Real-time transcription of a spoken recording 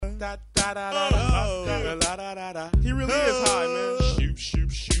He really is high, man. Shoop, shoop,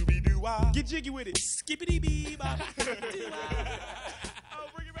 shooby doo wah. Get jiggy with it. Skippity bee bop.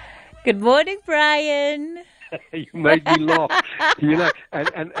 Good morning, Brian. You made me laugh, you know.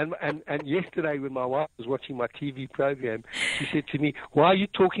 And yesterday, when my wife was watching my TV program, she said to me, "Why are you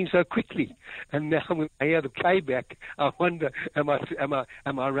talking so quickly?" And now when I hear the playback, I wonder, am I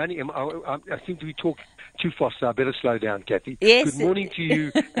running? I seem to be talking too fast, so I better slow down, Kathy. Yes. Good morning to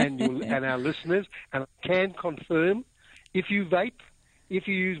you and our listeners. And I can confirm, if you vape, if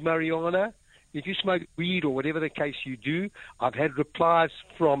you use marijuana, if you smoke weed or whatever the case you do, I've had replies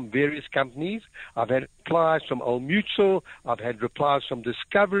from various companies. I've had replies from Old Mutual. I've had replies from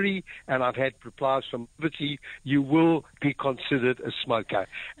Discovery, and I've had replies from Liberty. You will be considered a smoker.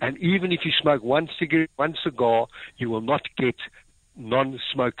 And even if you smoke one cigarette, one cigar, you will not get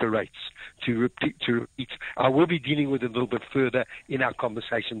non-smoker rates. To repeat, I will be dealing with it a little bit further in our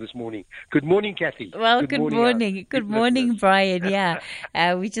conversation this morning. Good morning, Kathy. Well, good morning. Good morning, Brian. Yeah,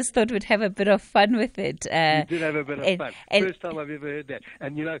 we just thought we'd have a bit of fun with it. We did have a bit of fun. First time I've ever heard that.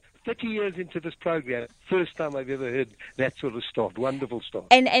 And, 30 years into this program, first time I've ever heard that sort of stuff. Wonderful stuff.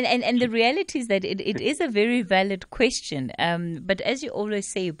 And the reality is that it is a very valid question. But as you always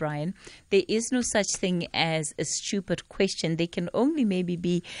say, Brian, there is no such thing as a stupid question. There can only maybe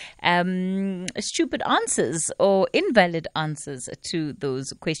be stupid answers or invalid answers to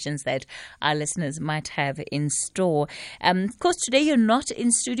those questions that our listeners might have in store. Of course, today you're not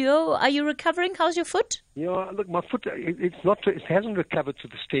in studio. Are you recovering? How's your foot? Yeah, look, my foot, it hasn't recovered to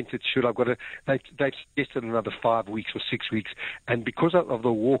the extent it should. They've suggested another 5 weeks or 6 weeks. And because of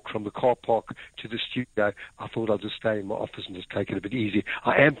the walk from the car park to the studio, I thought I'll just stay in my office and just take it a bit easy.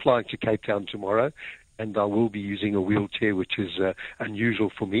 I am flying to Cape Town tomorrow, and I will be using a wheelchair, which is unusual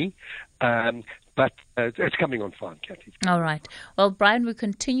for me. But it's coming on fine, Kathy. All right. Well, Brian, we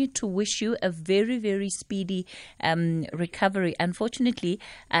continue to wish you a very, very speedy recovery. Unfortunately,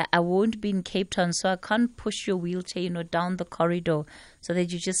 I won't be in Cape Town, so I can't push your wheelchair, down the corridor so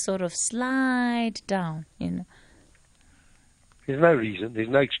that you just sort of slide down, There's no reason. There's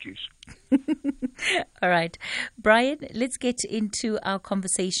no excuse. All right. Brian, let's get into our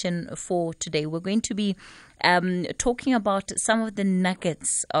conversation for today. We're going to be talking about some of the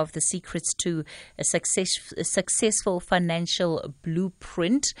nuggets of the secrets to a successful financial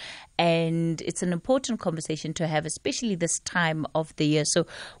blueprint. And it's an important conversation to have, especially this time of the year. So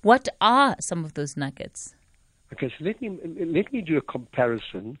what are some of those nuggets? Okay, so let me do a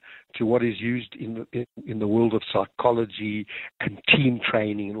comparison to what is used in the world of psychology and team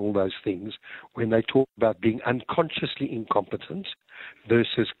training and all those things when they talk about being unconsciously incompetent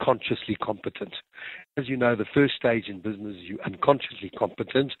versus consciously competent. As you know, the first stage in business is you're unconsciously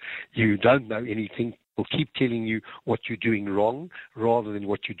competent. You don't know anything. People keep telling you what you're doing wrong rather than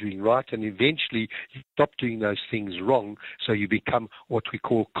what you're doing right, and eventually you stop doing those things wrong, so you become what we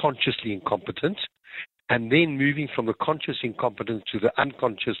call consciously incompetent. And then moving from the conscious incompetence to the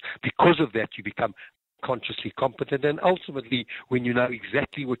unconscious, because of that you become consciously competent. And ultimately, when you know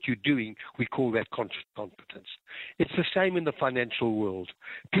exactly what you're doing, we call that conscious competence. It's the same in the financial world.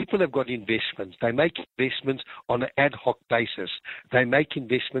 People have got investments. They make investments on an ad hoc basis. They make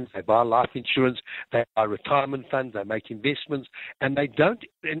investments. They buy life insurance. They buy retirement funds. They make investments. And they don't,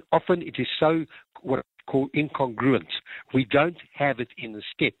 and often it is so what called incongruent. We don't have it in the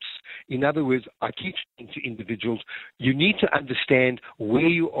steps. In other words, I keep saying to individuals, you need to understand where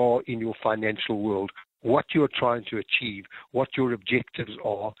you are in your financial world, what you're trying to achieve, what your objectives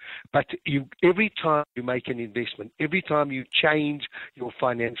are. But every time you make an investment, every time you change your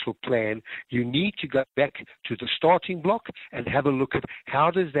financial plan, you need to go back to the starting block and have a look at how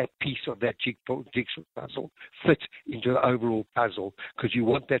does that piece of that jigsaw puzzle fit into the overall puzzle, because you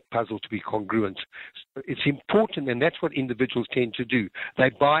want that puzzle to be congruent. So it's important, and that's what individuals tend to do. They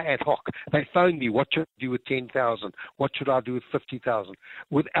buy ad hoc. They phone me, what should I do with 10,000? What should I do with 50,000?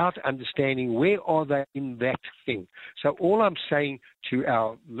 Without understanding where are they in that thing. So all I'm saying to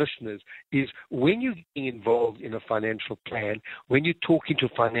our listeners is when you're getting involved in a financial plan, when you're talking to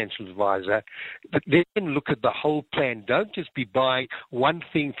a financial advisor, then look at the whole plan. Don't just be buying one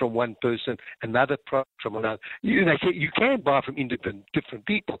thing from one person, another product from another. You can buy from different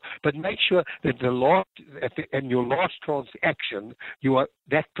people, but make sure that your last transaction,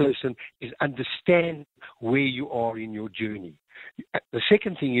 that person is understand where you are in your journey. The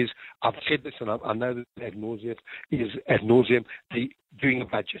second thing is, I've said this, and I know that ad nauseum, doing a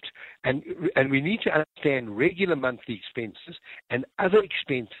budget. And we need to understand regular monthly expenses and other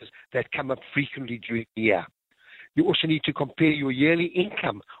expenses that come up frequently during the year. You also need to compare your yearly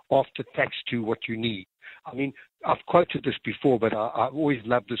income after tax to what you need. I mean, I've quoted this before, but I've always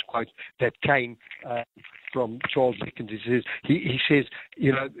loved this quote that came from Charles Dickens. He says,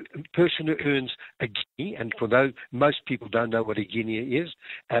 a person who earns a guinea, and for those, most people don't know what a guinea is.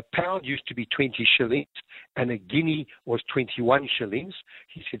 A pound used to be 20 shillings, and a guinea was 21 shillings.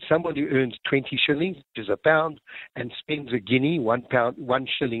 He said, someone who earns 20 shillings, which is a pound, and spends a guinea, 1 pound, 1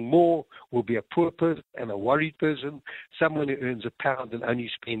 shilling more, will be a poor person and a worried person. Someone who earns a pound and only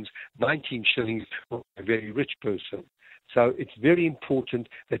spends 19 shillings will be a very rich person. So it's very important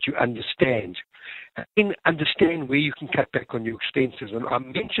that you understand where you can cut back on your expenses. And I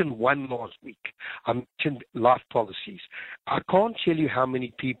mentioned one last week. I mentioned life policies. I can't tell you how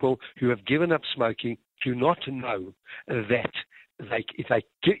many people who have given up smoking do not know that if they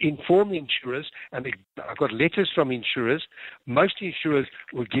inform the insurers, and I've got letters from insurers. Most insurers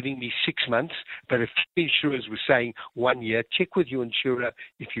were giving me 6 months, but a few insurers were saying 1 year. Check with your insurer.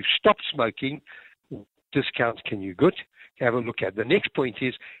 If you've stopped smoking, discounts can you get? Have a look at. The next point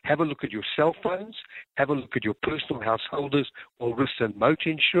is have a look at your cell phones, have a look at your personal householders or risk and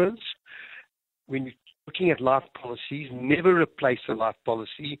motor insurance. When you're looking at life policies, never replace a life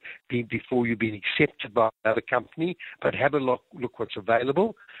policy before you've been accepted by another company, but have a look what's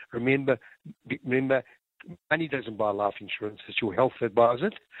available. Remember, money doesn't buy life insurance, it's your health that buys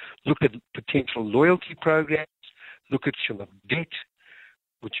it. Look at potential loyalty programs, look at some debt,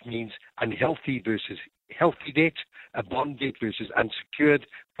 which means unhealthy versus healthy debt, a bond debt versus unsecured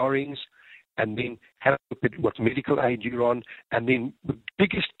borrowings, and then have a look at what medical aid you're on. And then the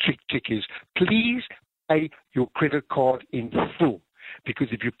biggest trick is please pay your credit card in full. Because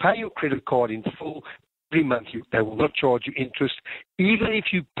if you pay your credit card in full, every month they will not charge you interest. Even if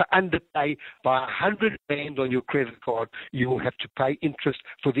you underpay by 100 rand on your credit card, you will have to pay interest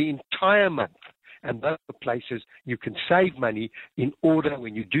for the entire month. And those are places you can save money in order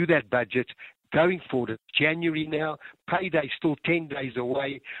when you do that budget. Going forward, it's January now, payday still 10 days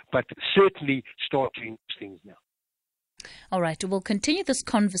away, but certainly start doing things now. All right, we'll continue this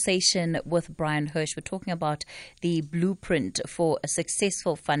conversation with Bryan Hirsch. We're talking about the blueprint for a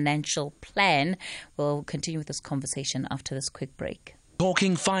successful financial plan. We'll continue with this conversation after this quick break.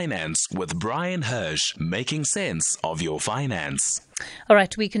 Talking Finance with Bryan Hirsch, making sense of your finance. All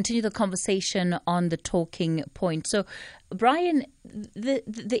right, we continue the conversation on the talking point. So, Bryan,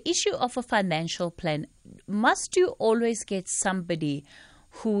 the issue of a financial plan, must you always get somebody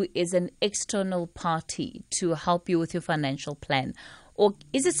who is an external party to help you with your financial plan? Or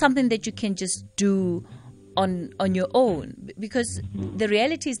is it something that you can just do on your own? Because the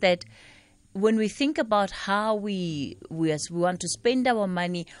reality is that when we think about how we want to spend our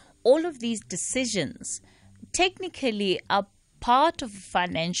money, all of these decisions technically are part of a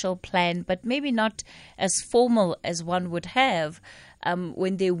financial plan, but maybe not as formal as one would have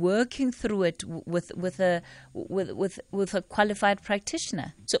when they're working through it with a qualified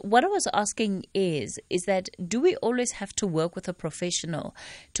practitioner. So what I was asking is that do we always have to work with a professional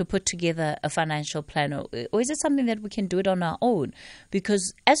to put together a financial plan, or is it something that we can do it on our own?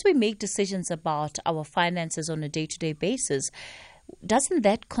 Because as we make decisions about our finances on a day-to-day basis, doesn't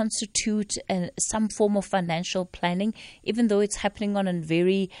that constitute some form of financial planning, even though it's happening on a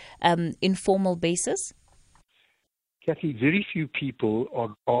very informal basis? Kathy, very few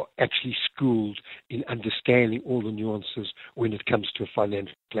people are actually schooled in understanding all the nuances when it comes to a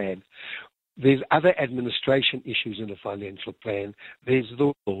financial plan. There's other administration issues in a financial plan. There's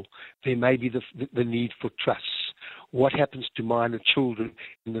the will. There may be the need for trusts. What happens to minor children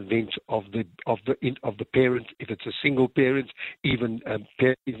in the event of the parent? If it's a single parent, even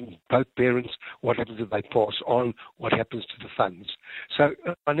both parents, what happens if they pass on? What happens to the funds? So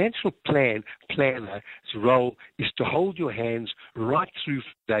a financial planner's role is to hold your hands right through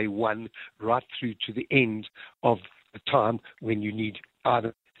day one, right through to the end of the time when you need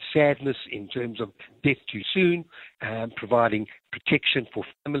either sadness in terms of death too soon, providing protection for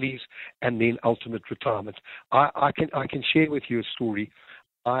families, and then ultimate retirement. I can share with you a story.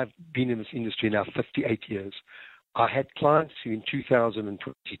 I've been in this industry now 58 years. I had clients who in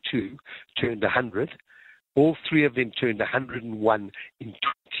 2022 turned 100. All three of them turned 101 in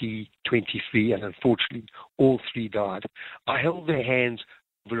 2023, and unfortunately, all three died. I held their hands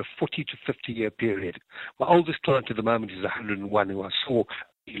over a 40 to 50 year period. My oldest client at the moment is 101, who I saw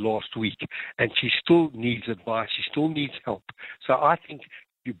last week, and she still needs advice, she still needs help. So I think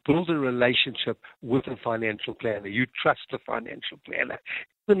you build a relationship with a financial planner, you trust the financial planner,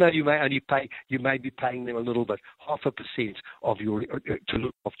 even though you may be paying them a little bit, 0.5% of your to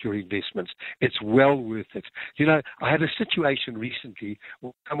look after your investments. It's well worth it. You know, I had a situation recently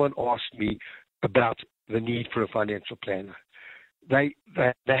where someone asked me about the need for a financial planner. they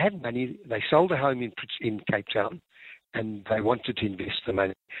had money. They sold a home in Cape Town, and they wanted to invest the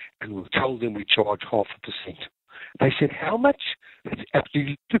money. And we told them we charge 0.5%. They said, how much? It's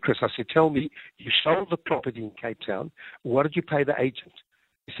absolutely ludicrous. I said, tell me, you sold the property in Cape Town. What did you pay the agent?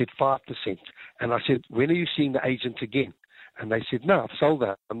 They said 5%. And I said, when are you seeing the agent again? And they said, no, I've sold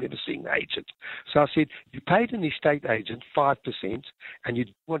that. I'm never seeing the agent. So I said, you paid an estate agent 5%, and you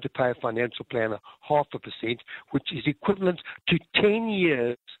want to pay a financial planner 0.5%, which is equivalent to 10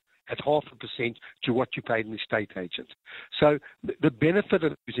 years at 0.5% to what you paid an estate agent. So the benefit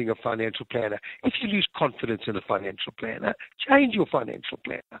of using a financial planner, if you lose confidence in a financial planner, change your financial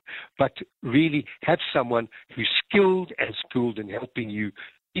planner. But really have someone who's skilled and schooled in helping you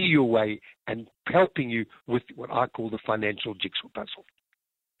see your way and helping you with what I call the financial jigsaw puzzle.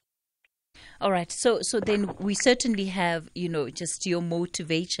 All right. So then we certainly have, just your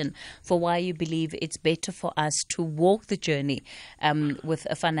motivation for why you believe it's better for us to walk the journey with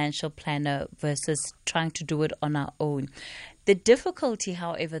a financial planner versus trying to do it on our own. The difficulty,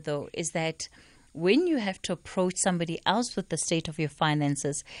 however, though, is that when you have to approach somebody else with the state of your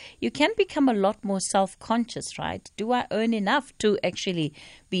finances, you can become a lot more self-conscious, right? Do I earn enough to actually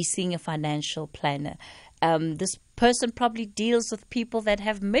be seeing a financial planner? This person probably deals with people that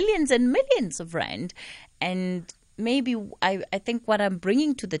have millions and millions of rand, and maybe I think what I'm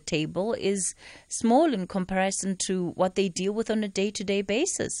bringing to the table is small in comparison to what they deal with on a day-to-day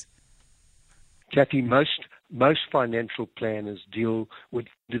basis. Kathy, most financial planners deal with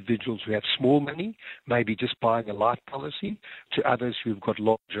individuals who have small money, maybe just buying a life policy, to others who've got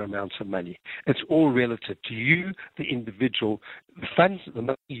larger amounts of money. It's all relative to you, the individual. The funds, the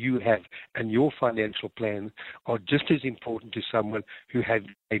money you have, and your financial plan are just as important to someone who has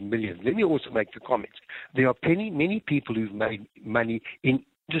a million. Let me also make the comment. There are many people who've made money in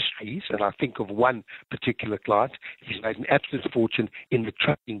industries, and I think of one particular client. He's made an absolute fortune in the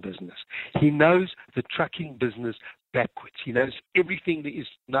trucking business. He knows the trucking business backwards. He knows everything there is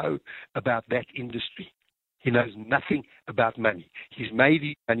to know about that industry. He knows nothing about money. He's made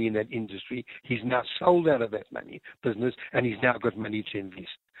his money in that industry. He's now sold out of that money business, and he's now got money to invest.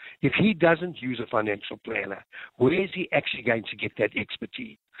 If he doesn't use a financial planner, where is he actually going to get that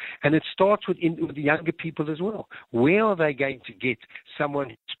expertise? And it starts with the younger people as well. Where are they going to get someone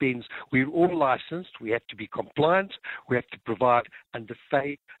who spends? We're all licensed. We have to be compliant. We have to provide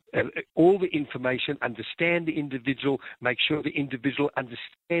all the information, understand the individual, make sure the individual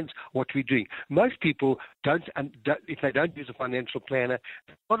understands what we're doing. Most people don't, if they don't use a financial planner,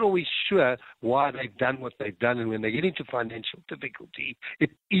 they're not always sure why they've done what they've done. And when they get into financial difficulty,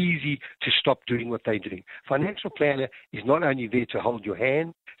 it's easy to stop doing what they're doing. Financial planner is not only there to hold your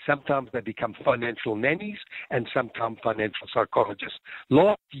hand. Sometimes they become financial nannies and sometimes financial psychologists.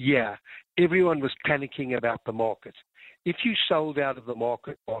 Last year, everyone was panicking about the market. If you sold out of the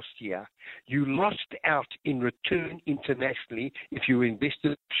market last year, you lost out in return internationally, if you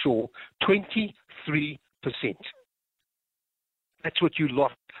invested offshore, 23%. That's what you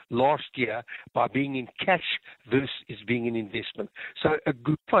lost last year by being in cash versus being in investment. So a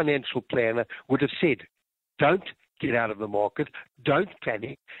good financial planner would have said, don't get out of the market. Don't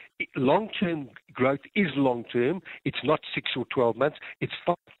panic. Long-term growth is long-term. It's not 6 or 12 months. It's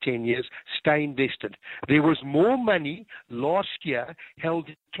 5, 10 years. Stay invested. There was more money last year held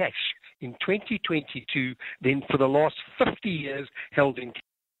in cash in 2022 than for the last 50 years held in cash.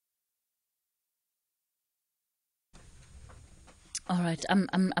 All right.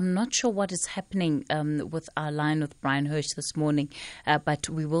 I'm not sure what is happening with our line with Bryan Hirsch this morning, but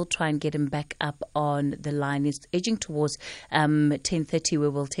we will try and get him back up on the line. It's edging towards 10:30, where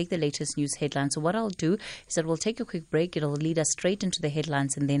we'll take the latest news headlines. So what I'll do is that we'll take a quick break. It'll lead us straight into the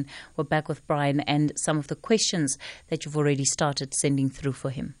headlines, and then we're back with Bryan and some of the questions that you've already started sending through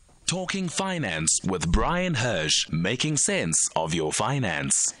for him. Talking Finance with Bryan Hirsch, making sense of your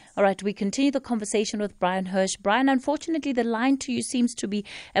finance. All right, we continue the conversation with Bryan Hirsch. Bryan, unfortunately, the line to you seems to be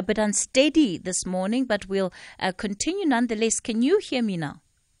a bit unsteady this morning, but we'll continue nonetheless. Can you hear me now?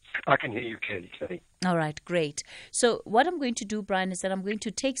 I can hear you clearly. All right, great. So what I'm going to do, Bryan, is that I'm going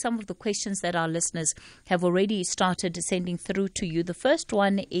to take some of the questions that our listeners have already started sending through to you. The first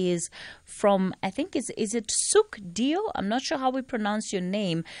one is from, I think, is it Suk Dio? I'm not sure how we pronounce your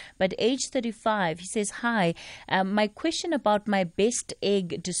name, but age 35. He says, hi, my question about my best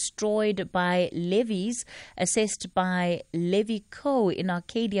egg destroyed by levies assessed by Levy Co. in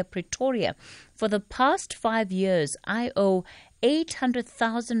Arcadia, Pretoria. For the past 5 years, I owe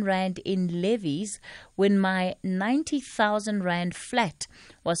 800,000 Rand in levies when my 90,000 Rand flat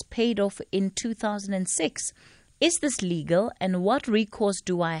was paid off in 2006. Is this legal, and what recourse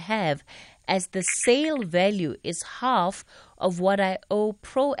do I have as the sale value is half of what I owe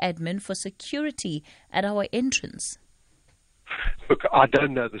pro-admin for security at our entrance? Look, I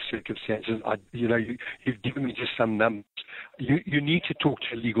don't know the circumstances. You've given me just some numbers. You need to talk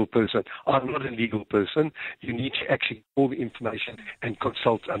to a legal person. I'm not a legal person. You need to actually get all the information and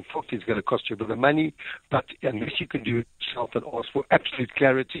consult. Unfortunately, it's going to cost you a bit of money, but unless you can do it yourself and ask for absolute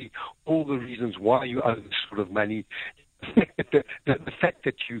clarity, all the reasons why you owe this sort of money, the fact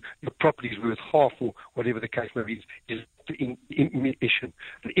that your property is worth half or whatever the case may be is the issue.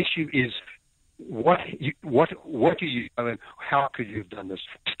 The issue is what do you know and how could you have done this?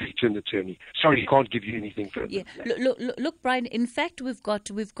 Speak to an attorney. Sorry, can't give you anything further. Yeah. Look, Bryan. In fact, we've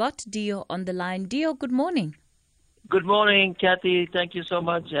got Dio on the line. Dio, good morning. Good morning, Kathy. Thank you so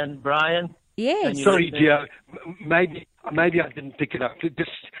much, and Bryan. Yes. Sorry, Dio. Maybe I didn't pick it up. Just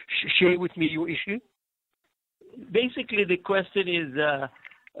share with me your issue. Basically, the question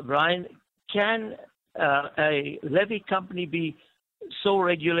is, Bryan, can a levy company be so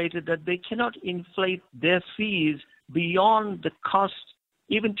regulated that they cannot inflate their fees beyond the cost?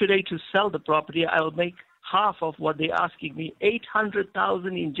 Even today, to sell the property, I'll make half of what they're asking me, $800,000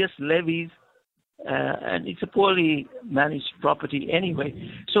 in just levies, and it's a poorly managed property anyway.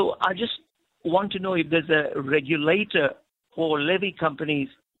 So I just want to know if there's a regulator for levy companies,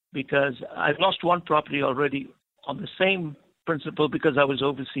 because I've lost one property already on the same principle because I was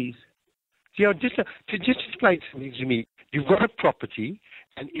overseas. Yeah, just explain something to me. You've got a property,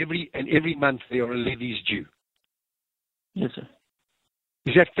 and every month there are levies due. Yes, sir.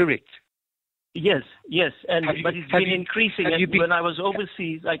 Is that correct? Yes, but it's been increasing. And when I was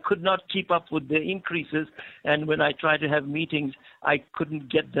overseas, I could not keep up with the increases, and when I tried to have meetings, I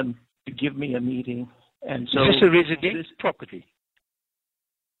couldn't get them to give me a meeting. And so, is this a residential property?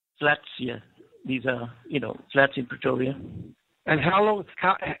 Flats, yeah. These are, flats in Pretoria. And how long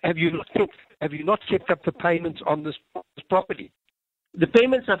have you not kept up the payments on this property? The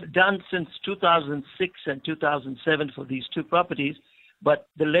payments I've done since 2006 and 2007 for these two properties, but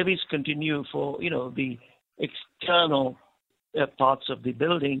the levies continue for the external parts of the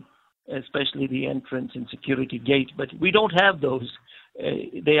building, especially the entrance and security gate. But we don't have those.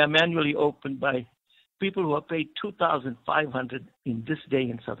 They are manually opened by people who are paid $2,500 in this day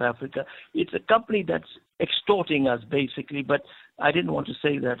in South Africa. It's a company that's extorting us, basically, but I didn't want to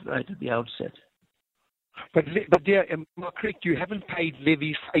say that right at the outset. But dear, am I correct? You haven't paid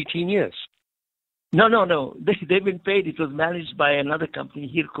levies for 18 years. No. They've been paid. It was managed by another company,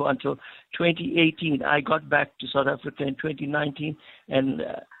 Hirco, until 2018. I got back to South Africa in 2019, and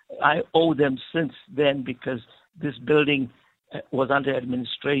I owe them since then because this building was under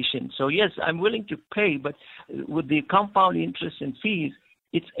administration. So yes, I'm willing to pay, but with the compound interest and fees,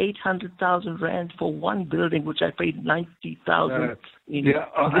 it's 800,000 rand for one building, which I paid 90,000. Yeah,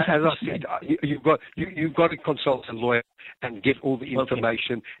 as I said, you've got to consult a lawyer and get all the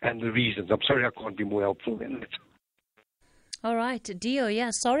information and the reasons. I'm sorry I can't be more helpful than that. All right,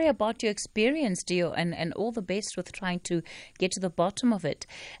 Dio, sorry about your experience, Dio, and all the best with trying to get to the bottom of it.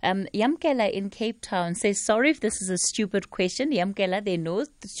 Yamkela in Cape Town says, sorry if this is a stupid question. Yamkela, they know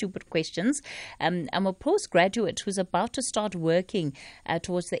the stupid questions. I'm a postgraduate who's about to start working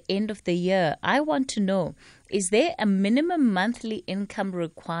towards the end of the year. I want to know, is there a minimum monthly income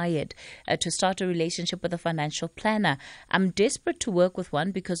required to start a relationship with a financial planner? I'm desperate to work with one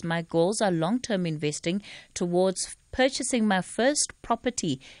because my goals are long-term investing towards purchasing my first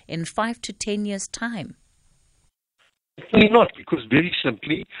property in 5 to 10 years' time. Actually not, because very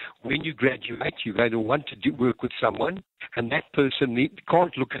simply, when you graduate, you're going to want to work with someone, and that person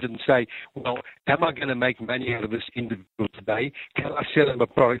can't look at it and say, well, am I going to make money out of this individual today? Can I sell him a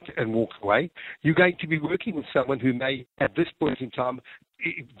product and walk away? You're going to be working with someone who may, at this point in time,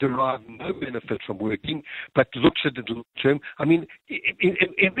 derive no benefit from working, but looks at it long term. I mean,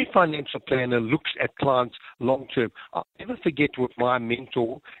 every financial planner looks at clients long term. I'll never forget what my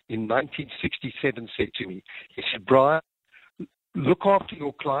mentor in 1967 said to me. He said, Bryan, look after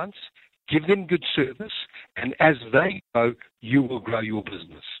your clients, give them good service, and as they grow, you will grow your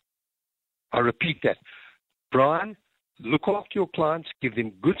business. I repeat that. Bryan, look after your clients, give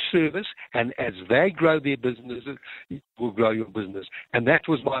them good service, and as they grow their businesses, you will grow your business. And that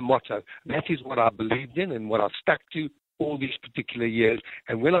was my motto. That is what I believed in and what I stuck to all these particular years.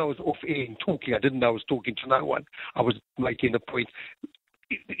 And when I was off air and talking, I didn't know I was talking to no one. I was making a point.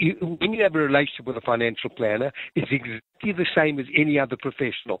 When you have a relationship with a financial planner, it's exactly the same as any other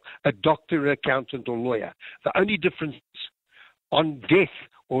professional, a doctor, accountant, or lawyer. The only difference is on death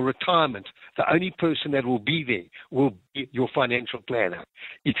or retirement, the only person that will be there will be your financial planner.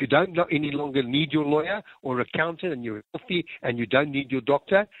 If you don't any longer need your lawyer or accountant and you're healthy and you don't need your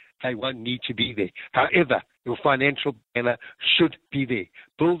doctor, they won't need to be there. However, your financial planner should be there.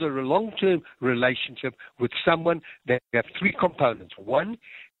 Build a long-term relationship with someone that have three components. One,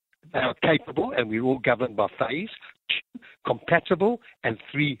 they are capable, and we're all governed by phase. Two, compatible, and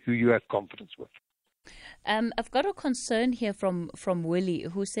three, who you have confidence with. I've got a concern here from Willie,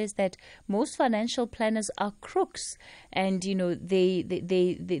 who says that most financial planners are crooks, and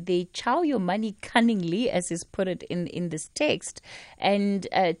they chow your money cunningly, as is put it in this text, and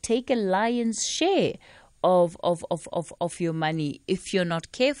take a lion's share of your money if you're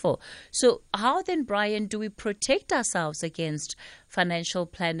not careful. So how then, Bryan, do we protect ourselves against financial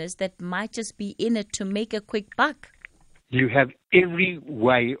planners that might just be in it to make a quick buck? You have every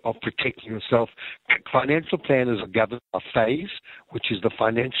way of protecting yourself. Financial planners are governed by phase, which is the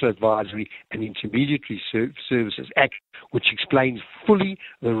Financial Advisory and Intermediary Services Act, which explains fully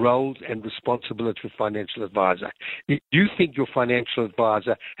the roles and responsibility of financial advisor. If you think your financial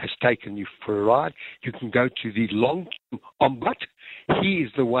advisor has taken you for a ride, you can go to the long-term ombud. He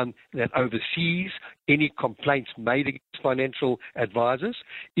is the one that oversees any complaints made against financial advisors.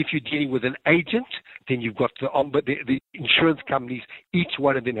 If you're dealing with an agent, then you've got the ombud, the insurance companies. Each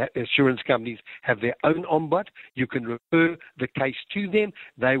one of the insurance companies have their own ombud. You can refer the case to them.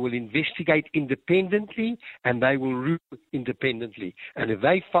 They will investigate independently, and they will rule independently. And if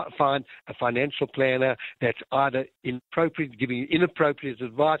they find a financial planner that's either inappropriate, giving you inappropriate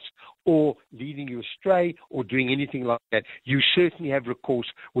advice, or leading you astray, or doing anything like that, you certainly have recourse,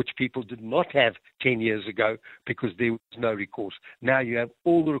 which people did not have 10 years ago because there was no recourse. Now you have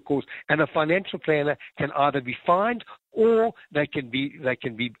all the recourse, and a financial planner can either be fined or they can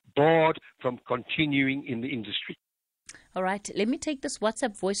be barred from continuing in the industry. All right, let me take this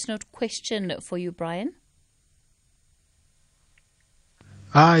WhatsApp voice note question for you, Bryan.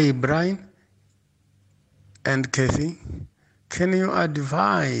 Hi, Bryan and Kathy. Can you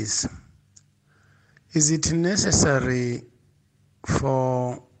advise, is it necessary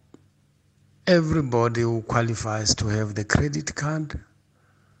for everybody who qualifies to have the credit card?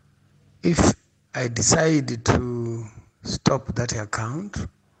 If I decide to stop that account,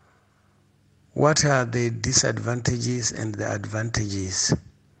 what are the disadvantages and the advantages?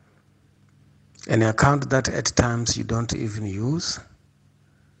 An account that at times you don't even use,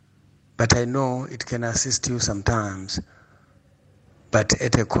 but I know it can assist you sometimes, but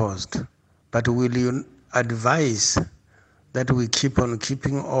at a cost. But will you advise that we keep on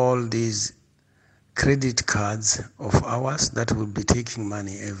keeping all these credit cards of ours that will be taking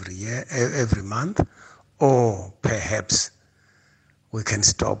money every year, every month, or perhaps we can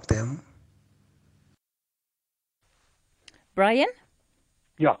stop them? Bryan?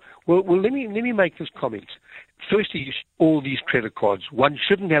 Yeah. Well, let me make this comment. Firstly, you see all these credit cards. One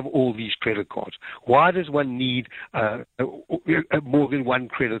shouldn't have all these credit cards. Why does one need more than one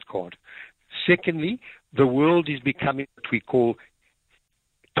credit card? Secondly, the world is becoming what we call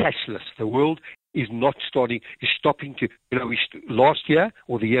cashless. The world is stopping to, last year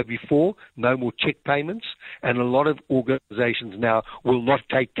or the year before, no more check payments, and a lot of organizations now will not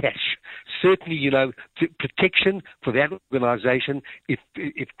take cash. Certainly, protection for that organization,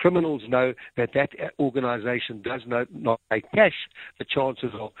 if criminals know that organization does not take cash, the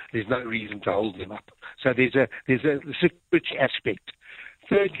chances are there's no reason to hold them up. So there's a security aspect.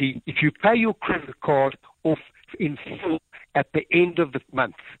 Thirdly, if you pay your credit card off in full at the end of the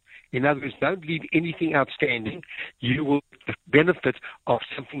month, in other words, don't leave anything outstanding, you will benefit of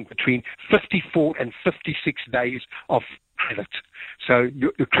something between 54 and 56 days of credit. So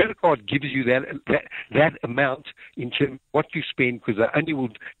your credit card gives you that amount in terms of what you spend, because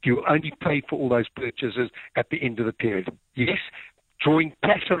you only pay for all those purchases at the end of the period. Yes, drawing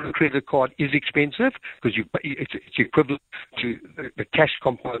cash on a credit card is expensive because it's equivalent to the cash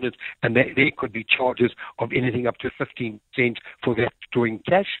component, and there could be charges of anything up to 15% for that drawing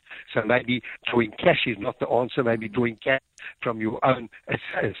cash. So maybe drawing cash is not the answer. Maybe drawing cash from your own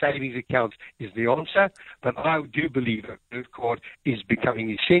savings account is the answer. But I do believe a credit card is becoming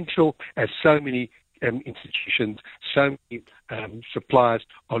essential, as so many institutions, so many suppliers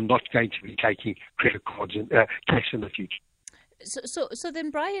are not going to be taking credit cards and cash in the future. So then,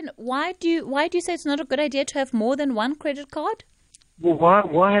 Bryan, why do you say it's not a good idea to have more than one credit card? Well,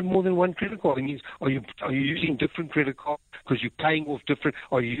 why have more than one credit card? It means, are you using different credit cards because you're paying off different?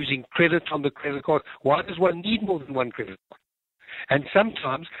 Are you using credit on the credit card? Why does one need more than one credit card? And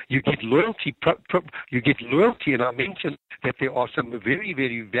sometimes you get loyalty. And I mentioned that there are some very,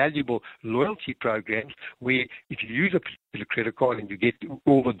 very valuable loyalty programs where if you use a a credit card, and you get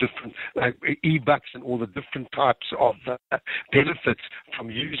all the different e-bucks and all the different types of benefits from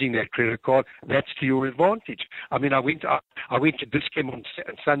using that credit card. That's to your advantage. I mean, I went to Discount on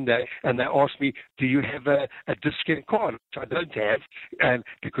Sunday, and they asked me, "Do you have a Discount card?" Which I don't have, and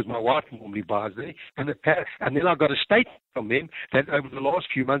because my wife normally buys there. And then I got a statement from them that over the last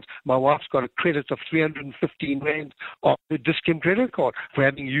few months, my wife's got a credit of 315 rand on the Discount credit card for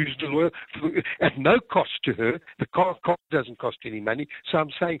having used it at no cost to her. The card doesn't cost any money. So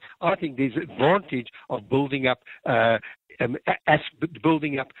I'm saying I think there's an advantage of building up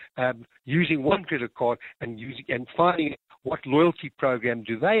using one credit card and finding what loyalty program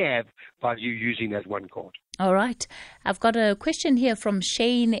do they have by you using that one card. All right. I've got a question here from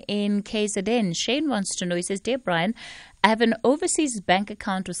Shane in KZN. Shane wants to know, he says, "Dear Bryan, I have an overseas bank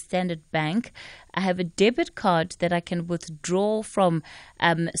account with Standard Bank. I have a debit card that I can withdraw from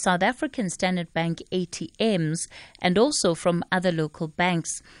South African Standard Bank ATMs and also from other local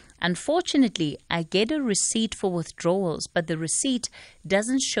banks. Unfortunately, I get a receipt for withdrawals, but the receipt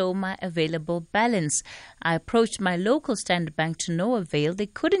doesn't show my available balance. I approached my local Standard Bank to no avail. They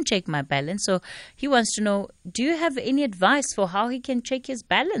couldn't check my balance. So he wants to know, do you have any advice for how he can check his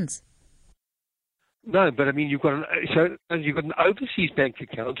balance?" No, but I mean, you've got an overseas bank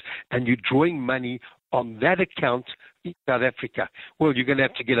account, and you're drawing money on that account in South Africa. Well, you're going to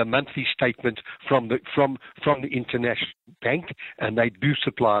have to get a monthly statement from the international bank, and they do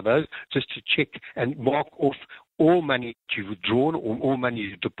supply those just to check and mark off all money you've withdrawn or all money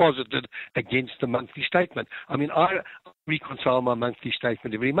you've deposited against the monthly statement. I mean, I reconcile my monthly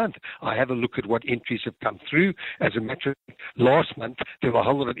statement every month. I have a look at what entries have come through. As a matter of fact, last month there were a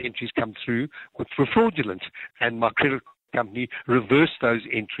whole lot of entries come through which were fraudulent, and my credit company reversed those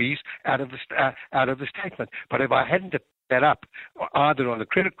entries out of the statement. But if I hadn't that up, either on a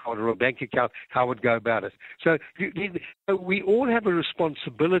credit card or a bank account, how I would go about it. So we all have a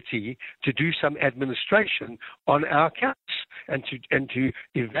responsibility to do some administration on our accounts and to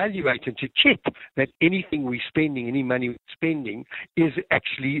evaluate and to check that anything we're spending, any money we're spending, is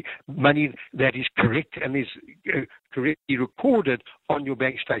actually money that is correct and is correctly recorded on your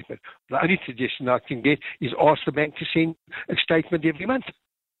bank statement. The only suggestion I can get is ask the bank to send a statement every month.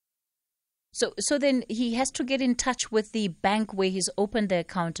 So then he has to get in touch with the bank where he's opened the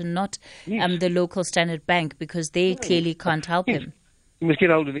account and not the local Standard Bank, because they clearly can't help him. You must get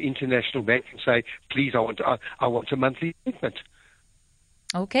hold of the international bank and say, "Please, I want a monthly statement."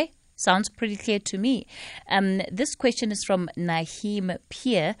 Okay. Sounds pretty clear to me. This question is from Naheem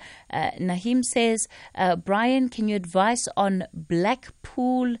Pierre. Naheem says, "Bryan, can you advise on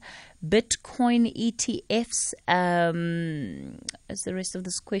Blackpool Bitcoin ETFs?" As the rest of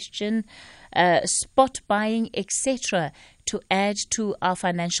this question, spot buying, etc., to add to our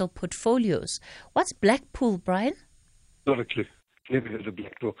financial portfolios. What's Blackpool, Bryan? Not a clue. Never heard of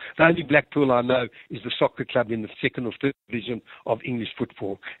Blackpool. The only Blackpool I know is the soccer club in the second or third division of English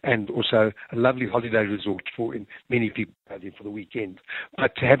football, and also a lovely holiday resort for many people out there for the weekend.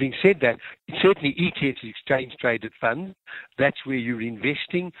 But having said that, certainly ETFs, exchange-traded funds, that's where you're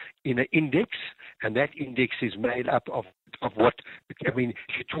investing in an index, and that index is made up of what, I mean,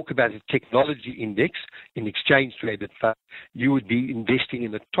 if you talk about a technology index in exchange-traded funds, you would be investing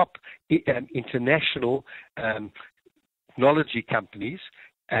in the top international technology companies,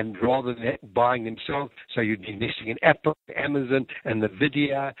 and rather than buying themselves, so you'd be investing in Apple, Amazon, and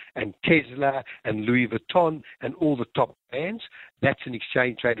Nvidia, and Tesla, and Louis Vuitton, and all the top brands. That's an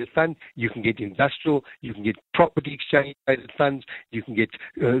exchange-traded fund. You can get industrial, you can get property exchange-traded funds, you can get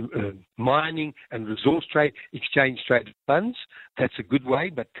mining and resource trade exchange-traded funds. That's a good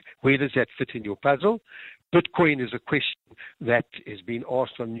way, but where does that fit in your puzzle? Bitcoin is a question that has been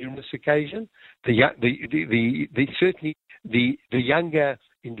asked on numerous occasions. Certainly the younger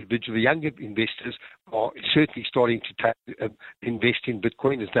individual, the younger investors are certainly starting to invest in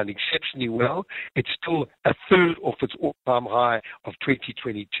Bitcoin. It's done exceptionally well. It's still a third of its all-time high of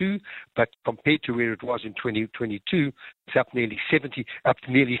 2022, but compared to where it was in 2022, it's up nearly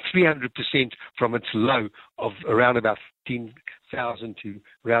 300% from its low of around about 15,000 to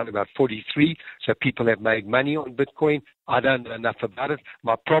around about 43. So people have made money on Bitcoin. I don't know enough about it.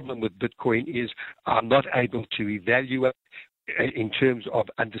 My problem with Bitcoin is I'm not able to evaluate in terms of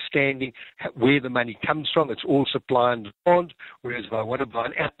understanding where the money comes from. It's all supply and demand, whereas if I want to buy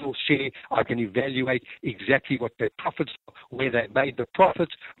an Apple share, I can evaluate exactly what their profits are, where they made the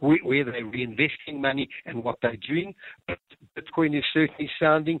profits, where they're reinvesting money, and what they're doing. But Bitcoin is certainly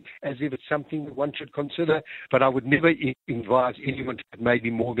sounding as if it's something that one should consider, but I would never advise anyone to have maybe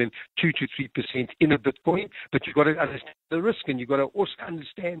more than 2 to 3% in a Bitcoin, but you've got to understand the risk, and you've got to also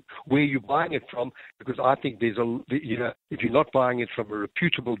understand where you're buying it from, because I think there's if you're not buying it from a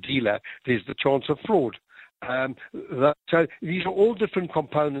reputable dealer, there's the chance of fraud. So these are all different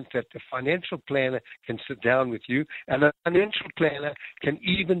components that the financial planner can sit down with you, and a financial planner can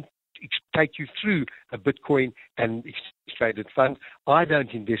even take you through a Bitcoin and exchange-traded fund. I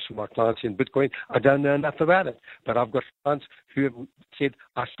don't invest with my clients in Bitcoin. I don't know enough about it, but I've got clients who have said,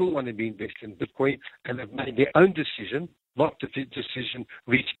 I still want to be invested in Bitcoin, and have made their own decision, not the decision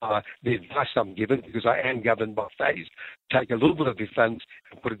reached by the advice I'm given, because I am governed by phase, take a little bit of their funds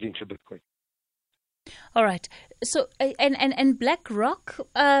and put it into Bitcoin. All right. So, and BlackRock,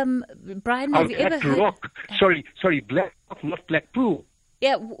 Brian, have you ever heard? BlackRock. Sorry, BlackRock, not Blackpool.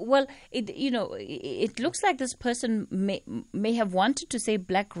 Yeah, well, it looks like this person may have wanted to say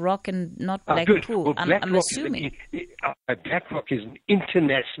BlackRock and not Blackpool. Well, I'm assuming. BlackRock is an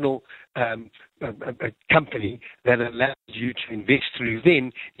international a company that allows you to invest through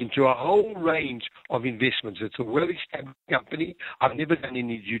them into a whole range of investments. It's a well-established company. I've never done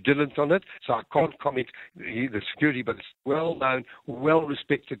any due diligence on it, so I can't comment the security, but it's a well-known,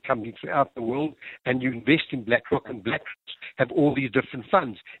 well-respected company throughout the world, and you invest in BlackRock, and BlackRock have all these different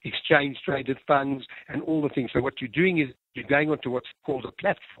funds, exchange-traded funds, and all the things. So what you're doing is you're going onto what's called a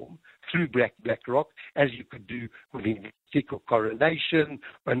platform through BlackRock, as you could do with Investec or Coronation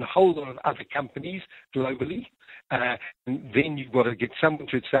and a whole lot of other companies globally. And then you've got to get someone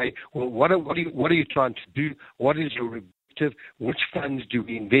to say, well, what are you trying to do? What is your objective? Which funds do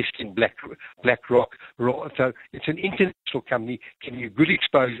we invest in BlackRock? So it's an international company giving you good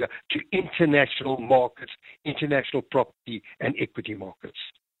exposure to international markets, international property and equity markets.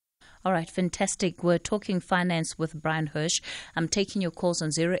 All right, fantastic. We're talking finance with Bryan Hirsch. I'm taking your calls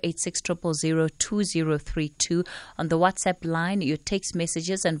on 086 000 2032. On the WhatsApp line, your text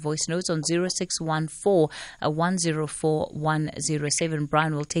messages and voice notes on 0614 104 107.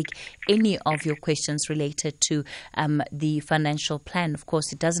 Bryan will take any of your questions related to the financial plan. Of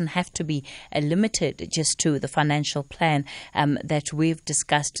course, it doesn't have to be limited just to the financial plan that we've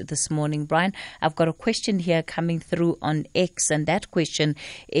discussed this morning. Bryan, I've got a question here coming through on X, and that question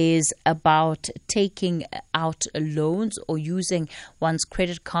is about taking out loans or using one's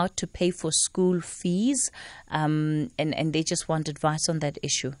credit card to pay for school fees, and they just want advice on that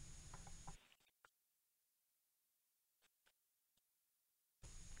issue.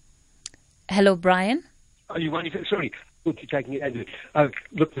 Hello, Bryan. Are you wondering? Sorry, I thought you were taking it.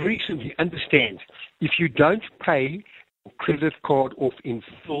 Look, very simply, understand, if you don't pay your credit card off in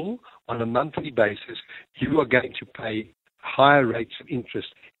full on a monthly basis, you are going to pay higher rates of interest,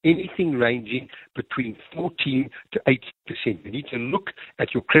 anything ranging between 14 to 80%. You need to look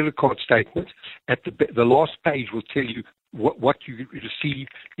at your credit card statement. At the last page will tell you what you receive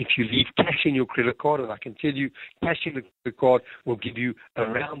if you leave cash in your credit card, and I can tell you cash in the credit card will give you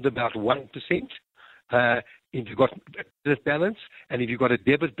around about 1%. If you've got a credit balance, and if you've got a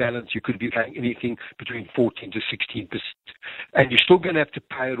debit balance, you could be paying anything between 14 to 16%. And you're still going to have to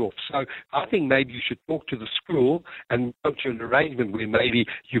pay it off. So I think maybe you should talk to the school and come to an arrangement where maybe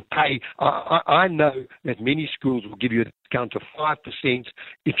you pay. I know that many schools will give you a discount of 5%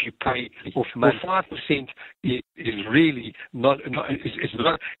 if you pay off money. 5% is really not.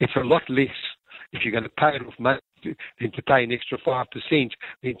 It's a lot less if you're going to pay it off money than to pay an extra 5%,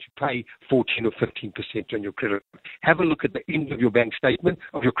 then to pay 14 or 15% on your credit card. Have a look at the end of your bank statement,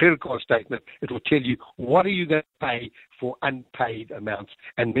 of your credit card statement. It will tell you what are you going to pay for unpaid amounts.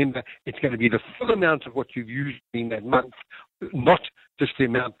 And remember, it's going to be the full amount of what you've used in that month, not just the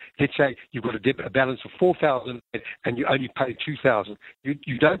amount. Let's say you've got a balance of 4,000 and you only pay 2,000.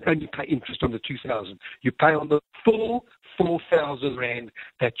 You don't only pay interest on the 2,000. You pay on the full 4,000 rand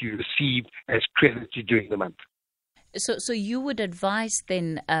that you received as credit during the month. So you would advise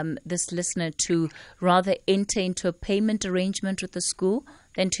then this listener to rather enter into a payment arrangement with the school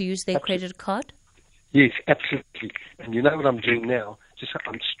than to use their credit card? Yes, absolutely. And you know what I'm doing now?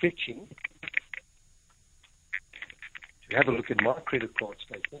 I'm stretching to have a look at my credit card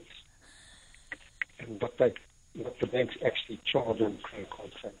statements and what the banks actually charge on credit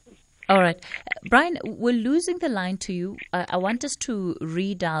card statements. All right. Bryan, we're losing the line to you. I want us to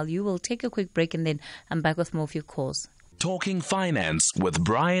redial you. We'll take a quick break and then I'm back with more of your calls. Talking Finance with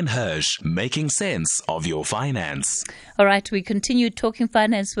Bryan Hirsch, making sense of your finance. All right, we continue talking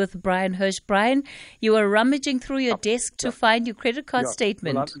finance with Bryan Hirsch. Bryan, you are rummaging through your desk to find your credit card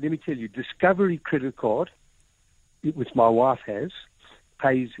statement. Well, let me tell you, Discovery credit card, which my wife has,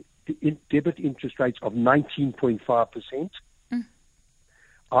 pays debit interest rates of 19.5%.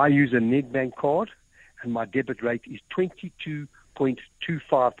 I use a Nedbank card, and my debit rate is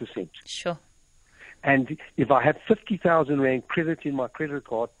 22.25%. Sure. And if I have 50,000 Rand credit in my credit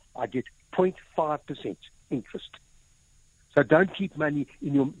card, I get 0.5% interest. So don't keep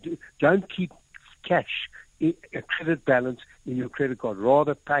cash, a credit balance in your credit card.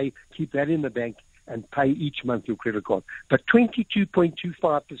 Rather keep that in the bank and pay each month your credit card. But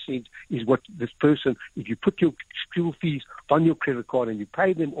 22.25% is what this person, if you put your school fees on your credit card and you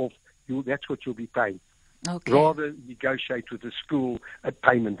pay them off, that's what you'll be paying. Okay. Rather negotiate with the school a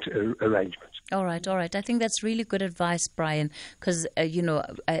payment arrangement. All right. I think that's really good advice, Bryan, because, I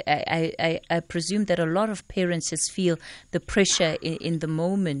presume that a lot of parents just feel the pressure in the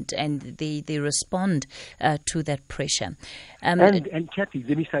moment and they respond to that pressure. And Kathy,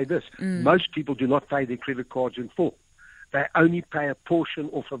 let me say this. Most people do not pay their credit cards in full. They only pay a portion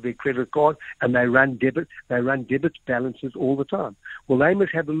off of their credit card, and they run debit balances all the time. Well, they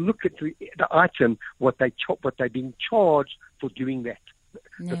must have a look at the item, what they're being charged for doing that.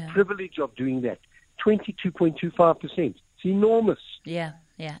 Yeah. The privilege of doing that, 22.25%. It's enormous. Yeah,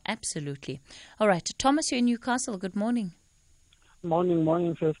 absolutely. All right, Thomas, you're in Newcastle. Good morning.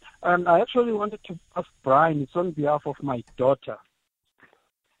 Morning, Fifth. I actually wanted to ask Bryan. It's on behalf of my daughter.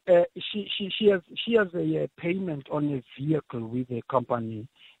 She has a payment on a vehicle with a company,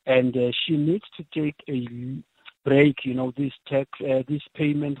 and she needs to take a break. These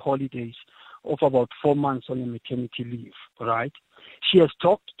payment holidays of about 4 months on a maternity leave. Right? She has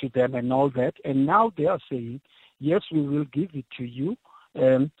talked to them and all that, and now they are saying, yes, we will give it to you.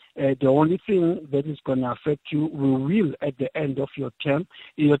 The only thing that is going to affect you, we will at the end of your term.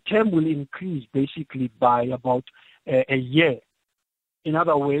 Your term will increase basically by about a year. In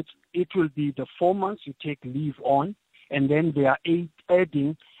other words, it will be the 4 months you take leave on, and then they are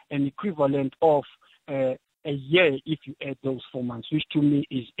adding an equivalent of a year if you add those 4 months, which to me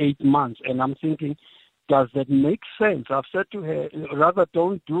is 8 months. And I'm thinking, does that make sense? I've said to her, rather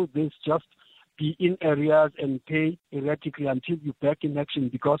don't do this, just be in arrears and pay erratically until you're back in action,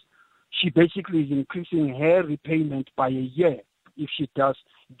 because she basically is increasing her repayment by a year if she does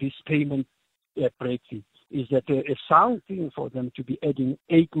this payment breaking. Is that a sound thing for them to be adding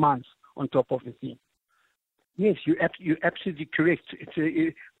 8 months on top of the thing? Yes, you're absolutely correct.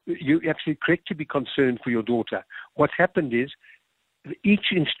 You're absolutely correct to be concerned for your daughter. What's happened is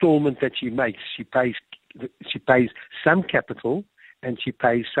each installment that she makes, she pays some capital and she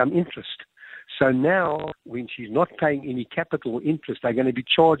pays some interest. So now, when she's not paying any capital interest, they're going to be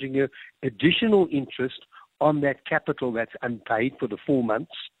charging her additional interest on that capital that's unpaid for the 4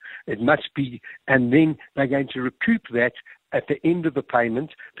 months. It must be, and then they're going to recoup that at the end of the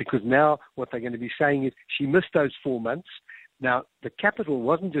payment, because now what they're going to be saying is she missed those 4 months. Now, the capital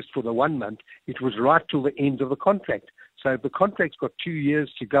wasn't just for the 1 month, it was right till the end of the contract. So if the contract's got 2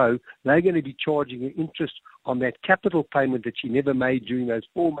 years to go, they're going to be charging her interest on that capital payment that she never made during those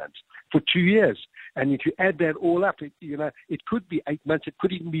 4 months for 2 years. And if you add that all up, it could be 8 months, it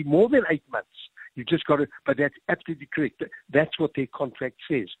could even be more than 8 months. You just got to, but that's absolutely correct. That's what their contract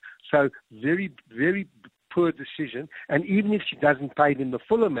says. So very, very poor decision. And even if she doesn't pay them the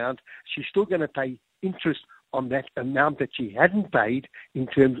full amount, she's still going to pay interest on that amount that she hadn't paid in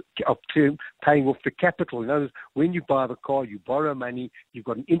terms of paying off the capital. In other words, when you buy the car, you borrow money, you've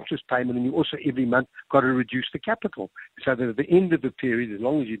got an interest payment, and you also every month got to reduce the capital. So that at the end of the period, as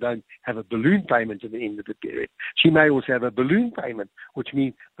long as you don't have a balloon payment at the end of the period, she may also have a balloon payment, which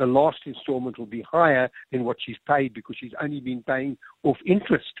means the last installment will be higher than what she's paid because she's only been paying off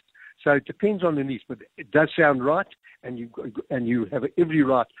interest. So it depends on the needs, but it does sound right, and you have every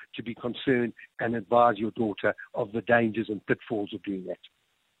right to be concerned and advise your daughter of the dangers and pitfalls of doing that.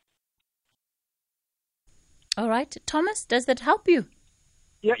 All right. Thomas, does that help you?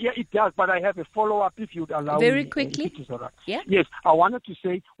 Yeah, it does, but I have a follow-up if you'd allow me. Very quickly. If it is all right. Yeah. Yes, I wanted to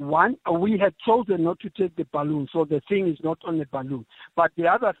say, one, we had told her not to take the balloon, so the thing is not on the balloon. But the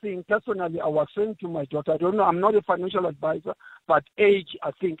other thing, personally, I was saying to my daughter, I don't know, I'm not a financial advisor, but age, I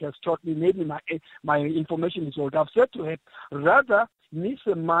think, has taught me, maybe my information is old. I've said to her, rather miss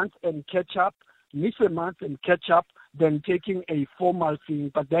a month and catch up than taking a formal thing,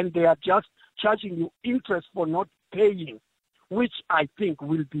 but then they are just charging you interest for not paying, which I think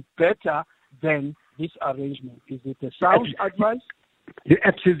will be better than this arrangement. Is it a sound advice? You're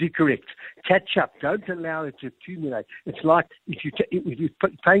absolutely correct. catch up. Don't allow it to accumulate. It's like if you're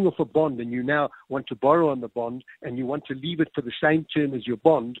paying off a bond and you now want to borrow on the bond and you want to leave it for the same term as your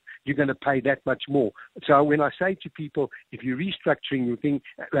bond, you're going to pay that much more. So when I say to people, if you're restructuring your thing,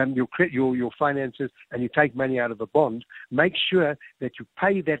 your finances, and you take money out of a bond, make sure that you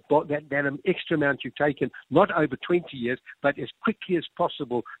pay that extra amount you've taken, not over 20 years, but as quickly as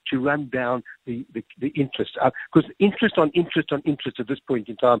possible to run down the interest. Because interest on interest on interest at this point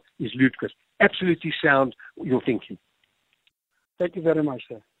in time is ludicrous. Absolutely sound your thinking. Thank you very much,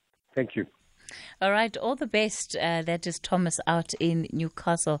 sir. Thank you. All right, all the best. That is Thomas out in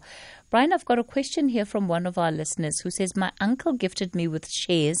Newcastle. Bryan, I've got a question here from one of our listeners who says, my uncle gifted me with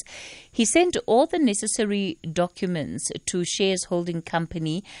shares. He sent all the necessary documents to Shares Holding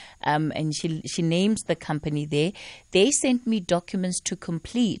Company, and she names the company there. They sent me documents to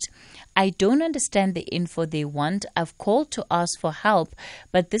complete. I don't understand the info they want. I've called to ask for help,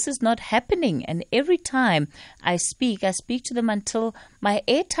 but this is not happening. And every time I speak to them until my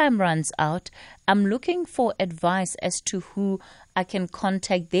airtime runs out. I'm looking for advice as to who I can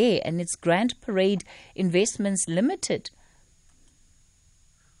contact there, and it's Grand Parade Investments Limited.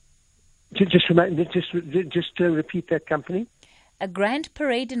 Just repeat that company. A Grand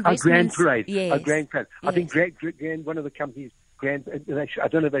Parade Investments. Grand Parade. Yes. Grand Parade. I think Grand, one of the companies. I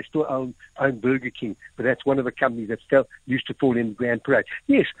don't know if they still own Burger King, but that's one of the companies that still used to fall in Grand Parade.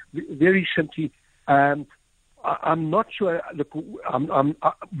 Yes, very simply. I'm not sure. Look,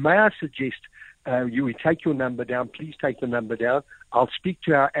 may I suggest you take your number down? Please take the number down. I'll speak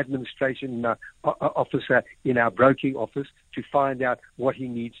to our administration officer in our broking office to find out what he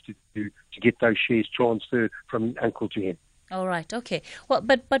needs to do to get those shares transferred from uncle to him. All right. Okay. Well,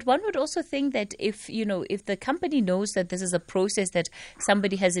 but one would also think that if the company knows that this is a process that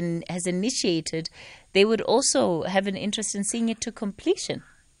somebody has initiated, they would also have an interest in seeing it to completion.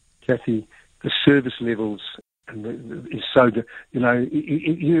 Kathy, the service levels is so good.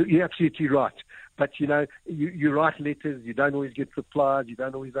 You're absolutely right. But, you write letters, you don't always get replies, you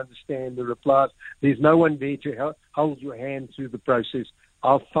don't always understand the replies. There's no one there to hold your hand through the process.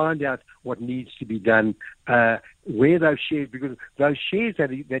 I'll find out what needs to be done, where those shares, because those shares that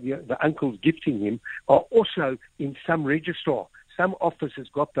the uncle's gifting him are also in some registrar. Some office has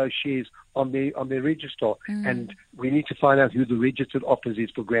got those shares on their registrar, and we need to find out who the registered office is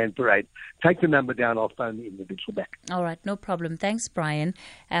for Grand Parade. Take the number down, I'll phone the individual back. All right, no problem. Thanks, Bryan.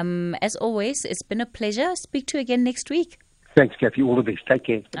 As always, it's been a pleasure. Speak to you again next week. Thanks, Kathy. All the best. Take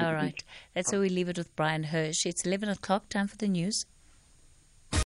care. All right. That's where we leave it with Bryan Hirsch. It's 11 o'clock, time for the news.